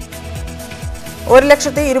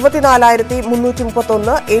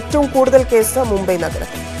 1,24,331. ഏറ്റവും കൂടുതൽ കേസ് മുംബൈ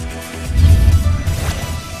നഗരത്തിൽ.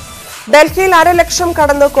 ഡൽഹിയിൽ 1.5 ലക്ഷം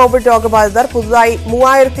കടന്ന് കോവിഡ് രോഗബാധിതർ. പുതുതായി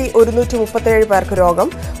 3,137 പേർക്ക് രോഗം.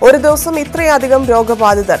 ഒരു ദിവസം ഇത്രയധികം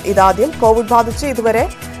രോഗബാധിതർ ഇതാദ്യം. കോവിഡ് ബാധിച്ച് ഇതുവരെ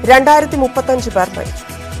 2,035 പേർ മരിച്ചു.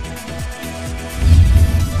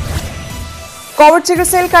 കോവിഡ്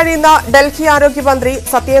ചികിത്സയിൽ കഴിയുന്ന ഡൽഹി ആരോഗ്യമന്ത്രി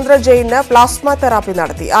സത്യേന്ദ്ര ജെയിന് പ്ലാസ്മ തെറാപ്പി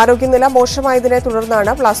നടത്തി. ആരോഗ്യനില മോശമായതിനെ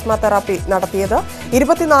തുടർന്നാണ് പ്ലാസ്മ തെറാപ്പി നടത്തിയത്.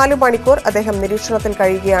 24 മണിക്കൂർ അദ്ദേഹം നിരീക്ഷണത്തിൽ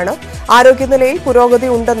കഴിയുകയാണ്. ആരോഗ്യനിലയിൽ പുരോഗതി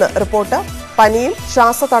ഉണ്ടെന്ന് റിപ്പോർട്ട്. പനിയും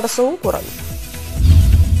ശ്വാസതടസ്സവും കുറഞ്ഞു.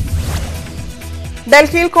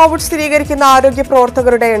 ഡൽഹിയിൽ കോവിഡ് സ്ഥിരീകരിക്കുന്ന ആരോഗ്യ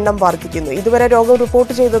പ്രവർത്തകരുടെ എണ്ണം വർദ്ധിക്കുന്നു. ഇതുവരെ രോഗം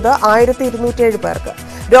റിപ്പോർട്ട് ചെയ്തത് 1,207 പേർക്ക്.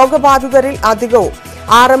 രോഗബാധിതരിൽ അധികവും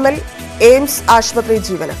RML എയിംസ് ആശുപത്രി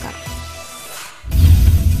ജീവനക്കാർ.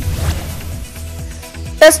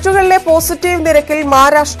 ടെസ്റ്റുകളിലെ പോസിറ്റീവ് നിരക്കിൽ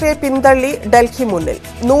മഹാരാഷ്ട്രയെ പിന്തള്ളി ഡൽഹി മുന്നിൽ.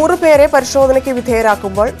 100 പേരെ പരിശോധനയ്ക്ക്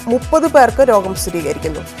വിധേയരാക്കുമ്പോൾ 30 പേർക്ക് രോഗം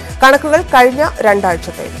സ്ഥിരീകരിക്കുന്നു. കണക്കുകൾ കഴിഞ്ഞ 2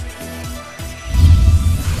 ആഴ്ചത്തേക്ക്.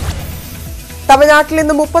 തമിഴ്നാട്ടിൽ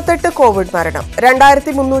ഇന്ന് 38 കോവിഡ് മരണം.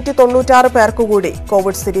 2,396 പേർക്കുകൂടി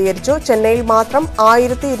കോവിഡ് സ്ഥിരീകരിച്ചു. ചെന്നൈയിൽ മാത്രം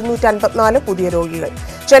 1,254 പുതിയ രോഗികൾ.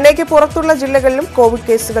 ചെന്നൈക്ക് പുറത്തുള്ള ജില്ലകളിലും കോവിഡ്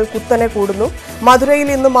കേസുകൾ കുത്തനെ കൂടുന്നു. മധുരയിൽ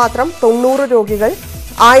ഇന്ന് മാത്രം 90 രോഗികൾ.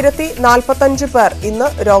 1,045 പേർ ഇന്ന്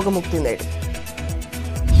രോഗമുക്തി നേടി.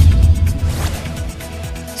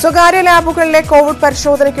 സ്വകാര്യ ലാബുകളിലെ കോവിഡ്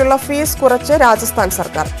പരിശോധനയ്ക്കുള്ള ഫീസ് കുറച്ച് രാജസ്ഥാൻ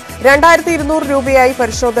സർക്കാർ. 2,200 രൂപയായി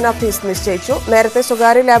പരിശോധനാ ഫീസ് നിശ്ചയിച്ചു. നേരത്തെ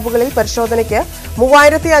സ്വകാര്യ ലാബുകളിൽ പരിശോധനയ്ക്ക്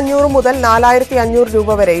 3,500 മുതൽ 4,500 രൂപ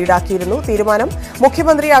വരെ ഈടാക്കിയിരുന്നു. തീരുമാനം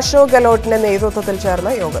മുഖ്യമന്ത്രി അശോക് ഗെഹ്ലോട്ടിന്റെ നേതൃത്വത്തിൽ ചേർന്ന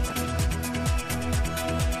യോഗത്തിൽ.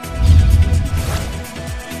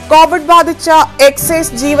 കോവിഡ് ബാധിച്ച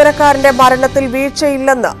എക്സൈസ് ജീവനക്കാരന്റെ മരണത്തിൽ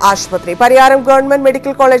വീഴ്ചയില്ലെന്ന് ആശുപത്രി. പരിയാരം ഗവൺമെന്റ്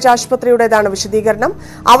മെഡിക്കൽ കോളേജ് ആശുപത്രിയുടേതാണ് വിശദീകരണം.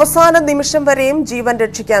 അവസാന നിമിഷം വരെയും ജീവൻ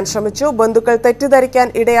രക്ഷിക്കാൻ ശ്രമിച്ചു. ബന്ധുക്കൾ തെറ്റിദ്ധരിക്കാൻ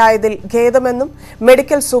ഇടയായതിൽ ഖേദമെന്നും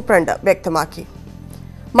മെഡിക്കൽ സൂപ്രണ്ട് വ്യക്തമാക്കി.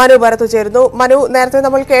 മനു ഭരത് ചേരുന്നു. മനു, നേരത്തെ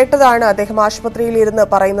നമ്മൾ കേട്ടതാണ് അദ്ദേഹം ആശുപത്രിയിൽ ഇരുന്ന്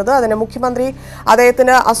പറയുന്നത്. അതിന് മുഖ്യമന്ത്രി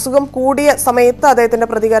അദ്ദേഹത്തിന് അസുഖം കൂടിയ സമയത്ത് അദ്ദേഹത്തിന്റെ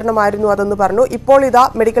പ്രതികരണമായിരുന്നു അതെന്ന് പറഞ്ഞു. ഇപ്പോൾ ഇതാ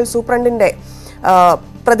മെഡിക്കൽ സൂപ്രണ്ടിന്റെ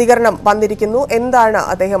പ്രതികരണം വന്നിരിക്കുന്നു. എന്താണ്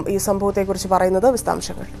അദ്ദേഹം ഈ സംഭവത്തെക്കുറിച്ച് പറയുന്നത്?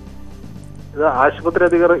 വിശദാംശങ്ങൾ. ഇത് ആശുപത്രി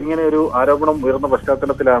അധികൃതർ ഇങ്ങനെ ഒരു ആരോപണം ഉയർന്ന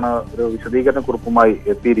പശ്ചാത്തലത്തിലാണ് ഒരു വിശദീകരണ കുറിപ്പുമായി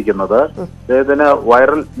എത്തിയിരിക്കുന്നത്. അദ്ദേഹത്തിന്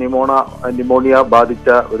വൈറൽ ന്യൂമോണിയ ബാധിച്ച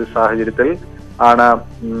ഒരു സാഹചര്യത്തിൽ ആണ്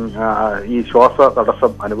ഈ ശ്വാസ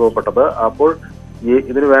തടസ്സം അനുഭവപ്പെട്ടത്. അപ്പോൾ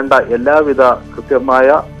ഇതിനു വേണ്ട എല്ലാവിധ കൃത്യമായ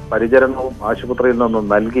പരിചരണവും ആശുപത്രിയിൽ നിന്നും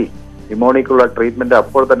നൽകി ന്യൂമോണിയക്കുള്ള ട്രീറ്റ്മെന്റ്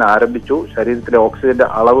അപ്പോൾ തന്നെ ആരംഭിച്ചു. ശരീരത്തിലെ ഓക്സിജന്റെ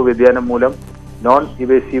അളവ് വ്യതിയാനം മൂലം നോൺ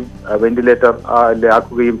ഇവേസീവ് വെന്റിലേറ്റർ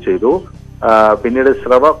ആക്കുകയും ചെയ്തു. പിന്നീട്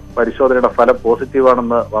സ്രവ പരിശോധനയുടെ ഫലം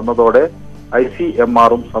പോസിറ്റീവാണെന്ന് വന്നതോടെ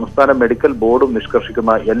ICMR-ഉം സംസ്ഥാന മെഡിക്കൽ ബോർഡും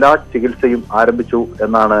നിഷ്കർഷിക്കുന്ന എല്ലാ ചികിത്സയും ആരംഭിച്ചു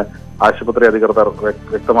എന്നാണ് ആശുപത്രി അധികൃതർ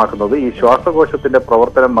വ്യക്തമാക്കുന്നത്. ഈ ശ്വാസകോശത്തിന്റെ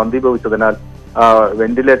പ്രവർത്തനം മന്ദീഭവിച്ചതിനാൽ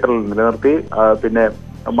വെന്റിലേറ്ററിൽ നിലനിർത്തി. പിന്നെ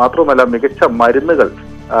മാത്രമല്ല മികച്ച മരുന്നുകൾ,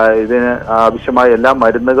 ഇതിന് ആവശ്യമായ എല്ലാ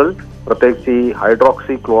മരുന്നുകൾ, പ്രത്യേകിച്ച് ഈ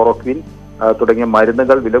ഹൈഡ്രോക്സി ക്ലോറോക്വിൻ തുടങ്ങിയ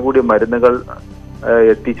മരുന്നുകൾ, വില കൂടിയ മരുന്നുകൾ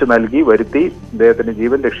എത്തിച്ചു വരുത്തി ഇദ്ദേഹത്തിന്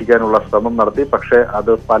ജീവൻ രക്ഷിക്കാനുള്ള ശ്രമം നടത്തി. പക്ഷേ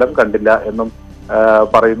അത് ഫലം കണ്ടില്ല എന്നും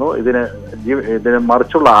പറയുന്നു. ഇതിന്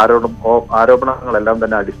മറിച്ചുള്ള ആരോപണങ്ങളെല്ലാം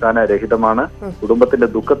തന്നെ അടിസ്ഥാനരഹിതമാണ്. കുടുംബത്തിന്റെ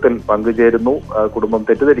ദുഃഖത്തിൽ പങ്കുചേരുന്നു. കുടുംബം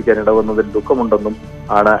തെറ്റിദ്ധരിക്കാൻ ഇടവന്നതിൽ ദുഃഖമുണ്ടെന്നും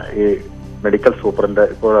ആണ് ഈ മെഡിക്കൽ സൂപ്രണ്ട്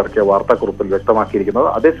ഇപ്പോൾ ഇറക്കിയ വാർത്താക്കുറിപ്പിൽ വ്യക്തമാക്കിയിരിക്കുന്നത്.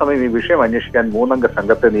 അതേസമയം ഈ വിഷയം അന്വേഷിക്കാൻ 3 അംഗ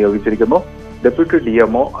സംഘത്തെ നിയോഗിച്ചിരിക്കുന്നു. ഡെപ്യൂട്ടി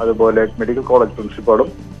DMO അതുപോലെ മെഡിക്കൽ കോളേജ് പ്രിൻസിപ്പാളും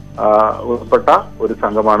ഉൾപ്പെട്ട ഒരു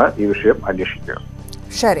സംഘമാണ് ഈ വിഷയം അന്വേഷിക്കുക.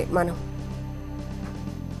 ശരി മനു.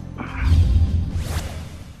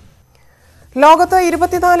 ലോകത്ത്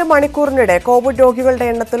 24 മണിക്കൂറിനിടെ കോവിഡ് രോഗികളുടെ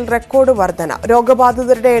എണ്ണത്തിൽ റെക്കോർഡ് വർധന.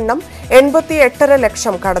 രോഗബാധിതരുടെ എണ്ണം 88.5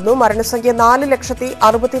 ലക്ഷം കടന്നു. മരണസംഖ്യ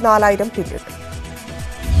 4,64,000 പിന്നിട്ടു.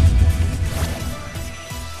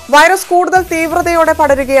 വൈറസ് കൂടുതൽ തീവ്രതയോടെ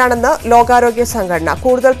പടരുകയാണെന്ന് ലോകാരോഗ്യ സംഘടന.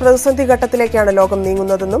 കൂടുതൽ പ്രതിസന്ധി ഘട്ടത്തിലേക്കാണ് ലോകം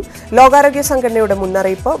നീങ്ങുന്നതെന്നും ലോകാരോഗ്യ സംഘടനയുടെ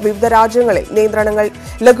മുന്നറിയിപ്പ്. വിവിധ രാജ്യങ്ങളിൽ നിയന്ത്രണങ്ങൾ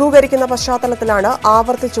ലഘൂകരിക്കുന്ന പശ്ചാത്തലത്തിലാണ്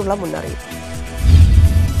ആവർത്തിച്ചുള്ള മുന്നറിയിപ്പ്.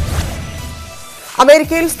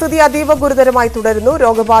 അമേരിക്കയിൽ സ്ഥിതി അതീവ ഗുരുതരമായി തുടരുന്നു.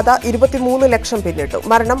 രോഗബാധ 23 ലക്ഷം പിന്നിട്ടു.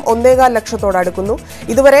 മരണം 1.25 ലക്ഷത്തോടടുക്കുന്നു.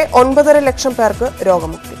 ഇതുവരെ 9.5 ലക്ഷം പേർക്ക്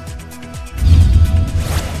രോഗമുക്തി.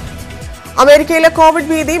 അമേരിക്കയിലെ കോവിഡ്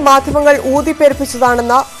ഭീതി മാധ്യമങ്ങൾ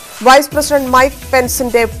ഊതിപ്പെരുപ്പിച്ചതാണെന്ന വൈസ് പ്രസിഡന്റ് മൈക്ക്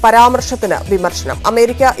പെൻസിന്റെ പരാമർശത്തിന് വിമർശനം.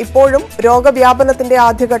 അമേരിക്ക ഇപ്പോഴും രോഗവ്യാപനത്തിന്റെ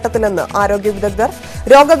ആദ്യഘട്ടത്തിലെന്ന് ആരോഗ്യ വിദഗ്ധർ.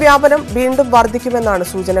 രോഗവ്യാപനം വീണ്ടും വർദ്ധിക്കുമെന്നാണ്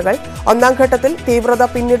സൂചനകൾ. 1ാം ഘട്ടത്തിൽ തീവ്രത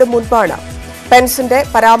പിന്നിടും മുൻപാണ് പെൻസിന്റെ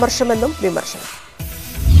പരാമർശമെന്നും വിമർശനം.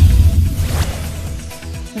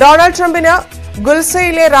 ഡൊണാൾഡ് ട്രംപിന്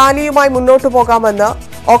ഗുൽസയിലെ റാലിയുമായി മുന്നോട്ടു പോകാമെന്ന്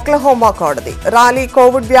ഒഖലഹോമ കോടതി. റാലി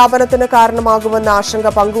കോവിഡ് വ്യാപനത്തിന് കാരണമാകുമെന്ന ആശങ്ക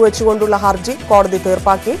പങ്കുവച്ചുകൊണ്ടുള്ള ഹർജി കോടതി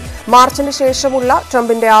തീർപ്പാക്കി. മാർച്ചിന് ശേഷമുള്ള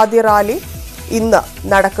ട്രംപിന്റെ ആദ്യ റാലി ഇന്ന്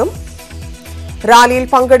നടക്കും. റാലിയിൽ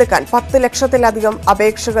പങ്കെടുക്കാൻ 10 ലക്ഷത്തിലധികം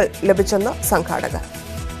അപേക്ഷകൾ ലഭിച്ചെന്ന് സംഘാടകർ.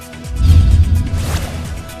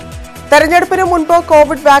 തെരഞ്ഞെടുപ്പിന് മുൻപ്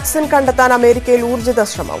കോവിഡ് വാക്സിൻ കണ്ടെത്താൻ അമേരിക്കയിൽ ഊർജിത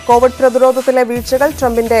ശ്രമം. കോവിഡ് പ്രതിരോധത്തിലെ വീഴ്ചകൾ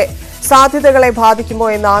ട്രംപിന്റെ സാധ്യതകളെ ബാധിക്കുമോ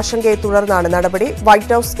എന്ന ആശങ്കയെ തുടർന്നാണ് നടപടി.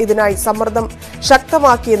 വൈറ്റ് ഹൌസ് ഇതിനായി സമ്മർദ്ദം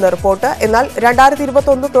ശക്തമാക്കിയെന്ന് റിപ്പോർട്ട്. എന്നാൽ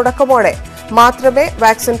 2021 തുടക്കമോടെ മാത്രമേ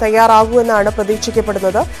വാക്സിൻ തയ്യാറാകൂ എന്നാണ്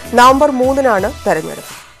പ്രതീക്ഷിക്കപ്പെടുന്നത്. നവംബർ 3-നാണ്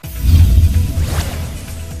തെരഞ്ഞെടുപ്പ്.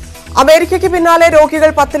 അമേരിക്കയ്ക്ക് പിന്നാലെ രോഗികൾ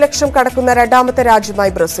 10 ലക്ഷം കടക്കുന്ന 2ാമത്തെ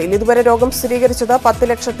രാജ്യമായി ബ്രസീൽ. ഇതുവരെ രോഗം സ്ഥിരീകരിച്ചത്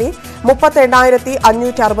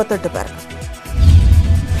 10,38,568 പേർക്ക്.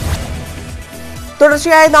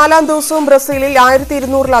 തുടർച്ചയായ 4ാം ദിവസവും ബ്രസീലിൽ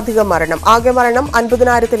 1200-ലധികം മരണം. ആകെ മരണം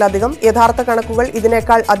 50,000-ലധികം. യഥാർത്ഥ കണക്കുകൾ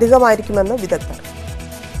ഇതിനേക്കാൾ അധികമായിരിക്കുമെന്ന് വിദഗ്ധർ.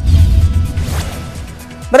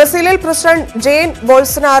 ബ്രസീലിൽ പ്രസിഡന്റ് ജെയിൻ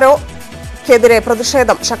ബോൾസനാരോക്കെതിരെ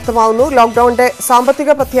പ്രതിഷേധം ശക്തമാവുന്നു. ലോക്ഡൌണിന്റെ സാമ്പത്തിക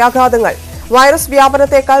പ്രത്യാഘാതങ്ങൾ വൈറസ്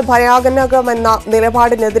വ്യാപനത്തേക്കാൾ ഭയാനകമെന്ന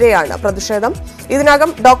നിലപാടിനെതിരെയാണ് പ്രതിഷേധം. ഇതിനകം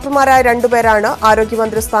ഡോക്ടർമാരായ 2 പേരാണ്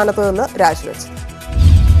ആരോഗ്യമന്ത്രി സ്ഥാനത്ത് നിന്ന് രാജിവെച്ചത്.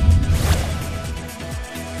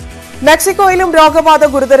 മെക്സിക്കോയിലും രോഗബാധ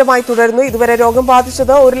ഗുരുതരമായി തുടരുന്നു. ഇതുവരെ രോഗം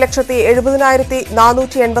ബാധിച്ചത്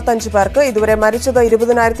 1,70,485 പേർക്ക്. ഇതുവരെ മരിച്ചത്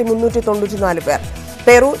 20,394 പേർ.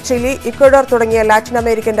 പെറു, ചിലി, ഇക്വഡോർ തുടങ്ങിയ ലാറ്റിൻ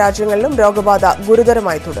അമേരിക്കൻ രാജ്യങ്ങളിലും രോഗബാധ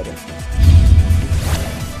ഗുരുതരമായി തുടരുന്നു.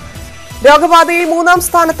 രോഗബാധയിൽ 3ാം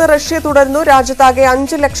സ്ഥാനത്ത് റഷ്യ തുടരുന്നു. രാജ്യത്താകെ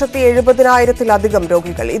 5,70,000-ലധികം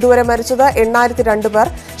രോഗികൾ. ഇതുവരെ മരിച്ചത് 802 പേർ.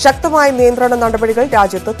 ശക്തമായ നിയന്ത്രണ നടപടികൾ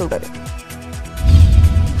രാജ്യത്ത് തുടരും.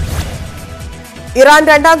 ഇറാൻ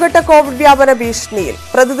 2ാം ഘട്ട കോവിഡ് വ്യാപന ഭീഷണിയിൽ.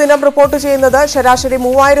 പ്രതിദിനം റിപ്പോർട്ട് ചെയ്യുന്നത് ശരാശരി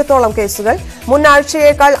 3000-ഓളം കേസുകൾ. മുൻ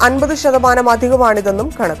ആഴ്ചയേക്കാൾ 50% അധികമാണിതെന്നും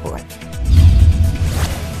കണക്കുകൾ.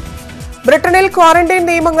 ബ്രിട്ടനിൽ ക്വാറന്റൈൻ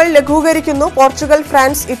നിയമങ്ങൾ ലഘൂകരിക്കുന്നു. Portugal,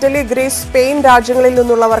 France, Italy, Greece, Spain രാജ്യങ്ങളിൽ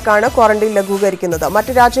നിന്നുള്ളവർക്കാണ് ക്വാറന്റൈൻ ലഘൂകരിക്കുന്നത്.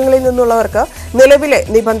 മറ്റ് രാജ്യങ്ങളിൽ നിന്നുള്ളവർക്ക് നിലവിലെ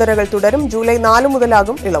നിബന്ധനകൾ തുടരും. ജൂലൈ 4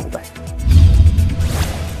 മുതലാകും ഇളവുകൾ.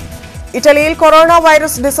 ഇറ്റലിയിൽ കൊറോണ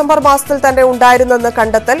വൈറസ് ഡിസംബർ മാസത്തിൽ തന്നെ ഉണ്ടായിരുന്നെന്ന്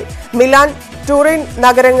കണ്ടെത്തൽ. മിലാൻ ടൂറിൻ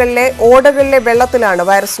നഗരങ്ങളിലെ ഓടകളിലെ വെള്ളത്തിലാണ്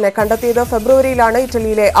വൈറസിനെ കണ്ടെത്തിയത്. ഫെബ്രുവരിയിലാണ്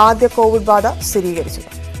ഇറ്റലിയിലെ ആദ്യ കോവിഡ് ബാധ സ്ഥിരീകരിച്ചത്.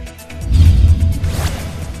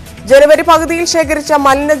 ജനുവരി പകുതിയിൽ ശേഖരിച്ച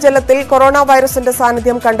മലിനജലത്തിൽ കൊറോണ വൈറസിന്റെ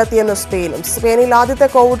സാന്നിധ്യം കണ്ടെത്തിയെന്ന് സ്പെയിനും. സ്പെയിനിൽ ആദ്യത്തെ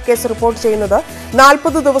കോവിഡ് കേസ് റിപ്പോർട്ട് ചെയ്യുന്നത്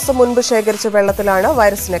 40 ദിവസം മുൻപ് ശേഖരിച്ച വെള്ളത്തിലാണ്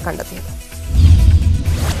വൈറസിനെ കണ്ടെത്തിയത്.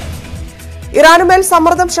 ഇറാനുമേൽ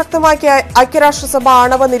സമ്മർദ്ദം ശക്തമാക്കിയ ഐക്യരാഷ്ട്രസഭ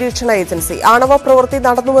ആണവ നിരീക്ഷണ ഏജൻസി ആണവ പ്രവൃത്തി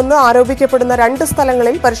നടന്നുവെന്ന് ആരോപിക്കപ്പെടുന്ന 2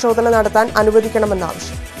 സ്ഥലങ്ങളിൽ പരിശോധന നടത്താൻ അനുവദിക്കണമെന്ന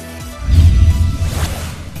ആവശ്യം.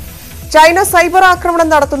 ചൈന സൈബർ ആക്രമണം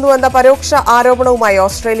നടത്തുന്നുവെന്ന പരോക്ഷ ആരോപണവുമായി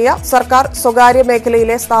ഓസ്ട്രേലിയ. സർക്കാർ സ്വകാര്യ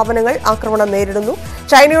മേഖലയിലെ സ്ഥാപനങ്ങൾ ആക്രമണം നേരിടുന്നു.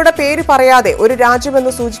 ചൈനയുടെ പേര് പറയാതെ ഒരു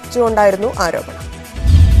രാജ്യമെന്ന് സൂചിപ്പിച്ചുകൊണ്ടായിരുന്നു ആരോപണം.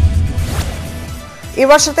 ഈ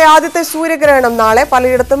വർഷത്തെ ആദ്യത്തെ സൂര്യഗ്രഹണം നാളെ.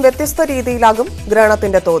 പലയിടത്തും വ്യത്യസ്ത രീതിയിലാകും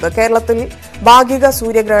ഗ്രഹണത്തിന്റെ തോത്. കേരളത്തിൽ ഭാഗിക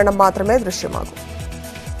സൂര്യഗ്രഹണം മാത്രമേ ദൃശ്യമാകൂ.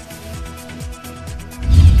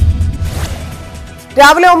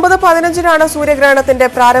 രാവിലെ 9:15 സൂര്യഗ്രഹണത്തിന്റെ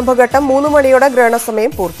പ്രാരംഭഘട്ടം. 3 മണിയോടെ ഗ്രഹണ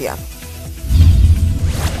സമയം പൂർത്തിയാകും.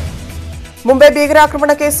 മുംബൈ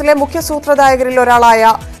ഭീകരാക്രമണ കേസിലെ മുഖ്യ സൂത്രധാരകരിൽ ഒരാളായ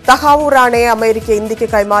തഹാവൂർ റാണയെ അമേരിക്ക ഇന്ത്യക്ക്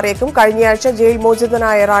കൈമാറിയേക്കും. കഴിഞ്ഞയാഴ്ച ജയിൽ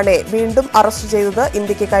മോചിതനായ റാണയെ വീണ്ടും അറസ്റ്റ് ചെയ്തത്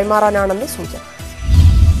ഇന്ത്യക്ക് കൈമാറാനാണെന്ന് സൂചന.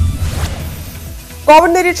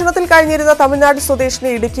 കോവിഡ് നിരീക്ഷണത്തിൽ കഴിഞ്ഞിരുന്ന തമിഴ്നാട് സ്വദേശിനി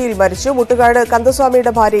ഇടുക്കിയിൽ മരിച്ചു. മുട്ടുകാട്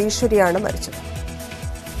കന്ദസ്വാമിയുടെ ഭാര്യ ഈശ്വരിയാണ് മരിച്ചത്.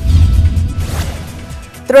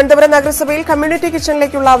 തിരുവനന്തപുരം നഗരസഭയിൽ കമ്മ്യൂണിറ്റി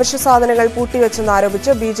കിച്ചണിലേക്കുള്ള അവശ്യ സാധനങ്ങൾ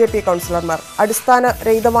പൂട്ടിവെച്ചെന്നാരോപിച്ച് BJP കൌൺസിലർമാർ.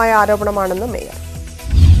 അടിസ്ഥാനരഹിതമായ ആരോപണമാണെന്ന് മേയർ.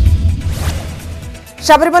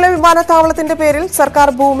 ശബരിമല വിമാനത്താവളത്തിന്റെ പേരിൽ സർക്കാർ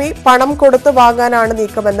ഭൂമി പണം കൊടുത്ത് വാങ്ങാനാണ്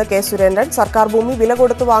നീക്കമെന്ന് കെ സുരേന്ദ്രൻ. സർക്കാർ ഭൂമി വില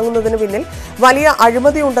കൊടുത്ത് വാങ്ങുന്നതിന് പിന്നിൽ വലിയ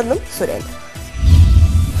അഴിമതിയുണ്ടെന്നും സുരേന്ദ്രൻ.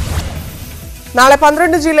 നാളെ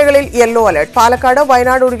 12 ജില്ലകളിൽ യെല്ലോ അലർട്ട്. പാലക്കാട്,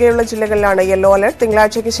 വയനാട് ഒഴികെയുള്ള ജില്ലകളിലാണ് യെല്ലോ അലർട്ട്.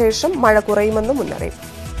 തിങ്കളാഴ്ചയ്ക്ക് ശേഷം മഴ കുറയുമെന്നും മുന്നറിയിപ്പ്.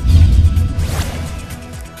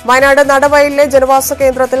 വയനാട് നടവയലിലെ ജനവാസ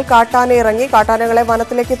കേന്ദ്രത്തിൽ കാട്ടാന ഇറങ്ങി. കാട്ടാനകളെ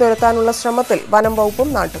വനത്തിലേക്ക് തുരത്താനുള്ള ശ്രമത്തിൽ വനം വകുപ്പും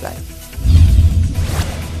നാട്ടുകാരും.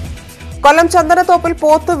 കൊല്ലം ചന്ദനത്തോപ്പിൽ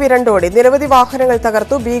പോത്ത് വിരണ്ടോടി. നിരവധി വാഹനങ്ങൾ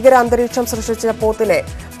തകർത്തു. ഭീകര അന്തരീക്ഷം സൃഷ്ടിച്ച പോത്തിനെ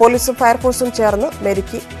പോലീസും ഫയർഫോഴ്സും ചേർന്ന്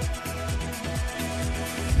മെരുക്കി.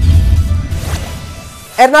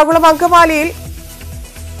 എറണാകുളം അങ്കമാലിയിൽ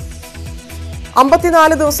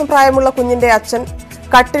 54 ദിവസം പ്രായമുള്ള കുഞ്ഞിന്റെ അച്ഛൻ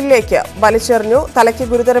കട്ടിലേക്ക് വലിച്ചെറിഞ്ഞു. തലയ്ക്ക്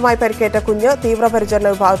ഗുരുതരമായി പരിക്കേറ്റ കുഞ്ഞ് തീവ്രപരിചരണ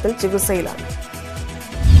വിഭാഗത്തിൽ ചികിത്സയിലാണ്.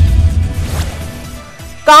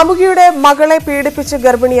 കാമുകിയുടെ മകളെ പീഡിപ്പിച്ച്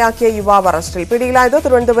ഗർഭിണിയാക്കിയ യുവാവ് അറസ്റ്റിൽ. പിടിയിലായത്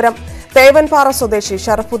തിരുവനന്തപുരം തേവൻപാറ സ്വദേശി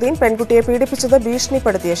ഷറഫുദ്ദീൻ. പെൺകുട്ടിയെ പീഡിപ്പിച്ചത്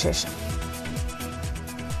ഭീഷണിപ്പെടുത്തിയ ശേഷം.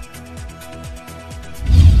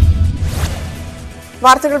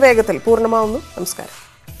 വാർത്തകൾ വേഗത്തിൽ പൂർണ്ണമാവുന്നു. നമസ്കാരം.